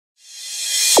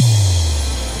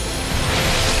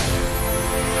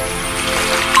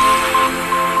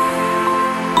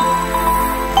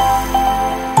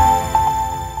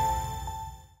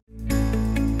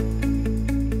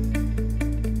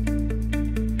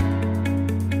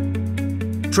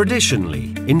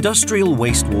Traditionally, industrial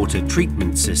wastewater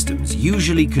treatment systems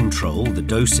usually control the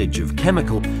dosage of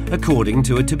chemical according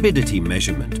to a turbidity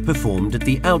measurement performed at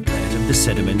the outlet of the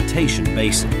sedimentation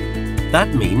basin.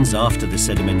 That means after the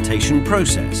sedimentation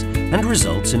process and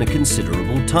results in a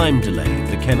considerable time delay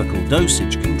of the chemical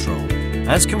dosage control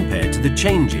as compared to the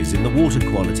changes in the water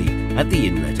quality at the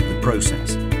inlet of the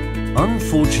process.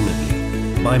 Unfortunately,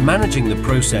 by managing the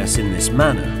process in this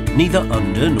manner, neither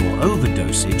under nor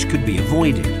overdosage could be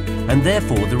avoided, and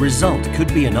therefore the result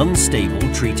could be an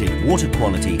unstable treated water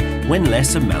quality when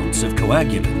less amounts of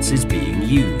coagulants is being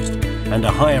used, and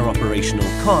a higher operational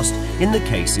cost in the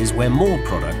cases where more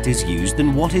product is used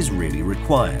than what is really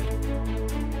required.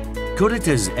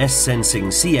 Curita's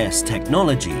S.sensing CS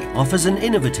technology offers an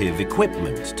innovative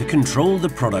equipment to control the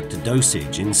product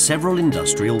dosage in several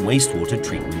industrial wastewater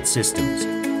treatment systems.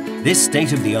 This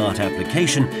state-of-the-art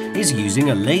application is using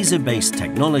a laser-based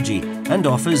technology and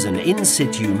offers an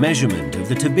in-situ measurement of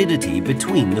the turbidity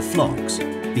between the flocks.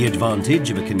 The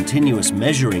advantage of a continuous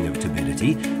measuring of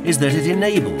turbidity is that it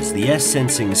enables the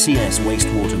S.sensing CS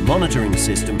wastewater monitoring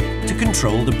system to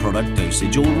control the product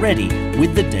dosage already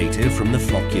with the data from the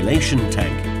flocculation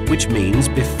tank, which means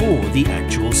before the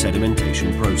actual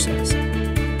sedimentation process.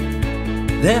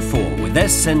 Therefore, with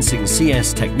S.sensing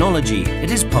CS technology, it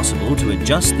is possible to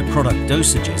adjust the product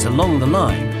dosages along the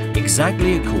line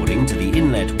exactly according to the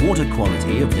inlet water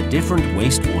quality of the different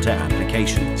wastewater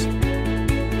applications.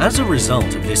 As a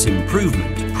result of this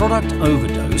improvement, product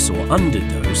overdose or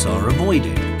underdose are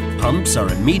avoided. Pumps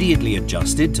are immediately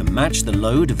adjusted to match the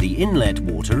load of the inlet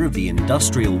water of the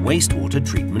industrial wastewater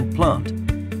treatment plant.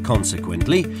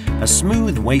 Consequently, a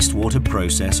smooth wastewater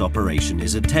process operation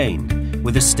is attained,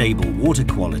 with a stable water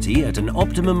quality at an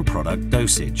optimum product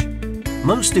dosage.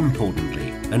 Most importantly,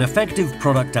 an effective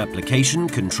product application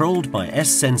controlled by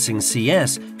S.sensing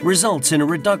CS results in a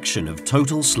reduction of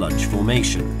total sludge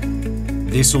formation.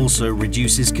 This also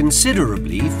reduces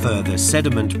considerably further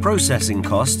sediment processing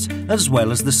costs as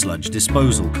well as the sludge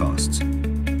disposal costs.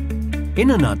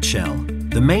 In a nutshell,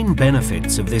 the main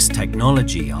benefits of this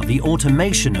technology are the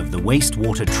automation of the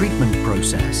wastewater treatment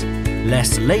process,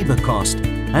 less labor cost,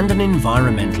 and an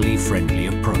environmentally friendly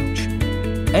approach.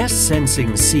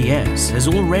 S.sensing CS has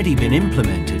already been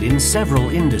implemented in several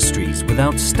industries with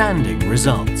outstanding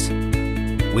results.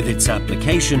 With its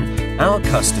application, our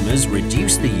customers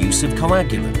reduce the use of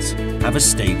coagulants, have a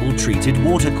stable treated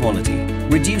water quality,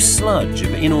 reduce sludge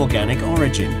of inorganic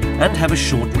origin, and have a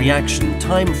short reaction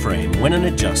time frame when an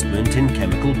adjustment in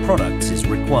chemical products is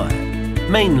required.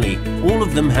 Mainly, all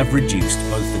of them have reduced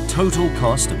both the total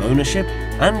cost of ownership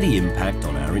and the impact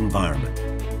on our environment.